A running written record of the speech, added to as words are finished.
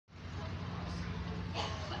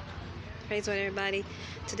Praise the Lord, everybody.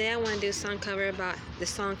 Today I want to do a song cover about the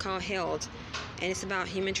song called Held, and it's about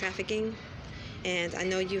human trafficking. And I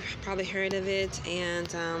know you've probably heard of it, and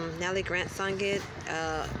Natalie sung it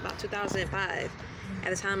about 2005. At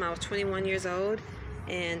the time I was 21 years old,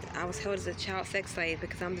 and I was held as a child sex slave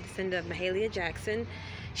because I'm the descendant of Mahalia Jackson.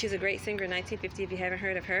 She's a great singer in 1950 if you haven't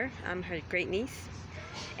heard of her. I'm her great niece.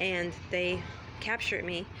 And they captured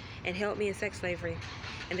me and held me in sex slavery.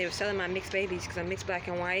 And they were selling my mixed babies because I'm mixed black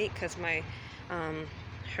and white, because my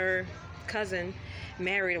her cousin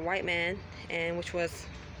married a white man, and which was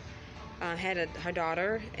had her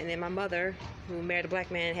daughter, and then my mother, who married a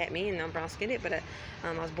black man, had me, and I'm brown skinned, but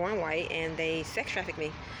I was born white, and they sex trafficked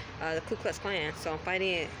me, the Ku Klux Klan. So I'm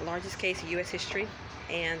fighting the largest case in U.S. history.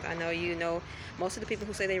 And I know you know most of the people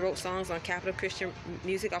who say they wrote songs on Capital Christian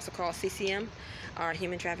Music, also called CCM, are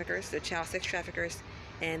human traffickers. They're child sex traffickers,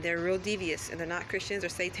 and they're real devious, and they're not Christians or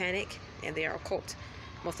satanic, and they are occult.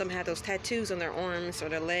 Most of them have those tattoos on their arms or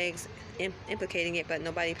their legs implicating it, but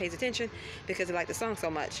nobody pays attention because they like the song so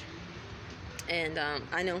much. And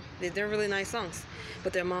I know they're really nice songs,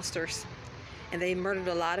 but they're monsters. And they murdered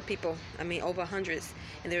a lot of people, I mean over hundreds.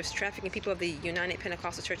 And there's trafficking people of the United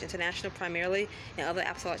Pentecostal Church International primarily, and other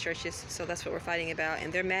apostolic churches. So that's what we're fighting about.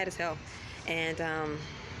 And they're mad as hell. And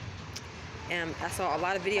I saw a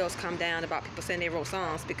lot of videos come down about people saying they wrote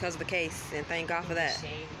songs because of the case, and thank God for that.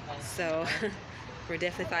 So we're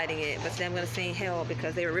definitely fighting it. But today I'm going to sing Hell,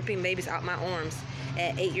 because they were ripping babies out my arms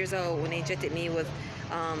at 8 years old when they injected me with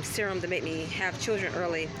serum to make me have children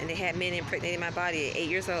early, and they had men impregnating my body at 8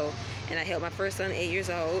 years old. And I held my first son at 8 years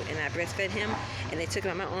old, and I breastfed him, and they took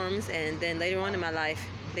him out my arms. And then later on in my life,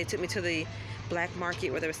 they took me to the black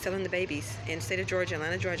market where they were selling the babies in the state of Georgia,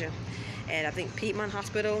 Atlanta, Georgia. And I think Piedmont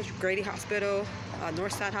Hospital, Grady Hospital,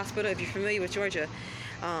 Northside Hospital, if you're familiar with Georgia,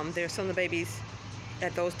 they're selling the babies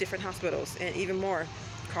at those different hospitals, and even more.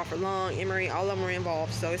 Crawford Long, Emory, all of them are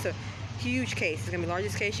involved. So it's a huge case. It's going to be the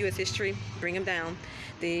largest case in U.S. history. Bring them down.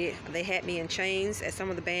 They had me in chains at some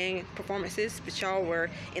of the band performances, but y'all were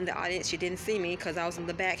in the audience. You didn't see me because I was in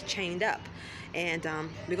the back chained up. And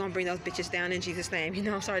we're going to bring those bitches down in Jesus' name. You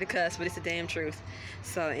know, I'm sorry to cuss, but it's the damn truth.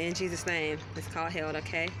 So in Jesus' name, it's called Held,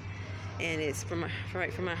 okay? And it's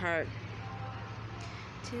right from my heart.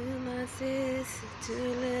 2 months is too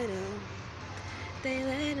little. They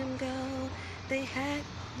let him go. They had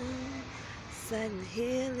no sudden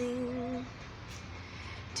healing.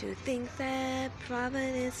 To think that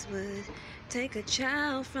Providence would take a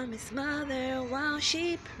child from his mother while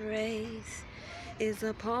she prays is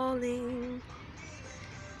appalling.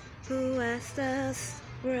 Who asked us?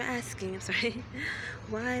 We're asking, I'm sorry,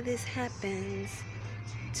 why this happens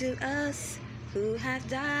to us who have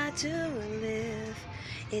died to live.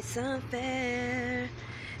 It's unfair.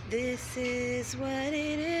 This is what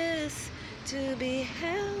it is to be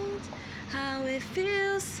held. How it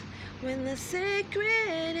feels when the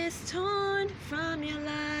sacred is torn from your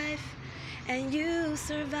life and you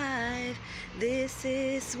survive. This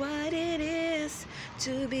is what it is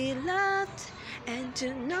to be loved and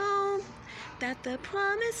to know that the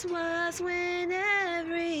promise was when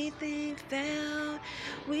everything failed,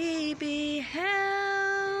 we beheld.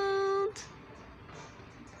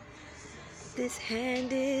 This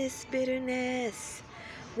hand is bitterness.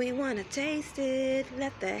 We want to taste it.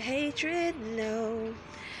 Let the hatred know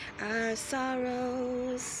our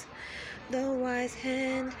sorrows. The wise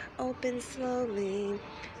hand opens slowly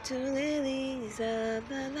to lilies of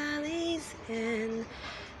the valleys and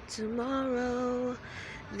tomorrow.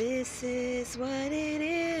 This is what it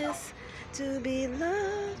is to be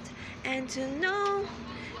loved and to know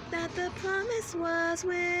that the promise was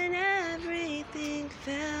when everything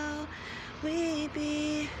fell, we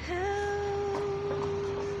beheld.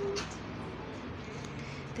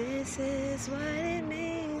 This is what it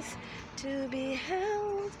means to be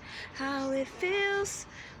held. How it feels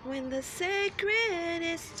when the sacred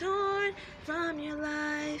is torn from your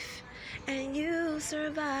life and you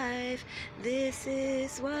survive. This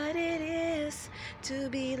is what it is to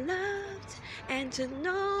be loved and to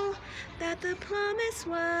know that the promise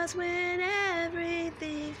was when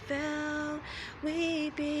everything fell,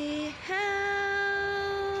 we beheld.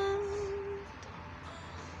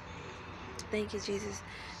 Thank you, Jesus.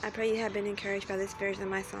 I pray you have been encouraged by this version of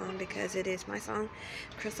my song, because it is my song.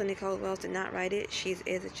 Christa Nicole Wells did not write it. She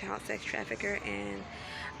is a child sex trafficker, and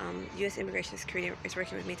U.S. Immigration Security is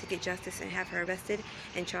working with me to get justice and have her arrested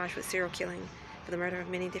and charged with serial killing for the murder of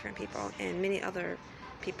many different people. And many other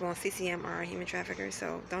people on CCM are human traffickers,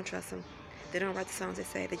 so don't trust them. They don't write the songs they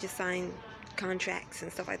say. They just sign contracts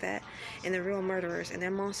and stuff like that. And they're real murderers, and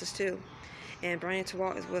they're monsters too. And Brian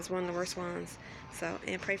Tawalt was one of the worst ones. So,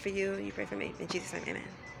 and pray for you, you pray for me. In Jesus' name, amen.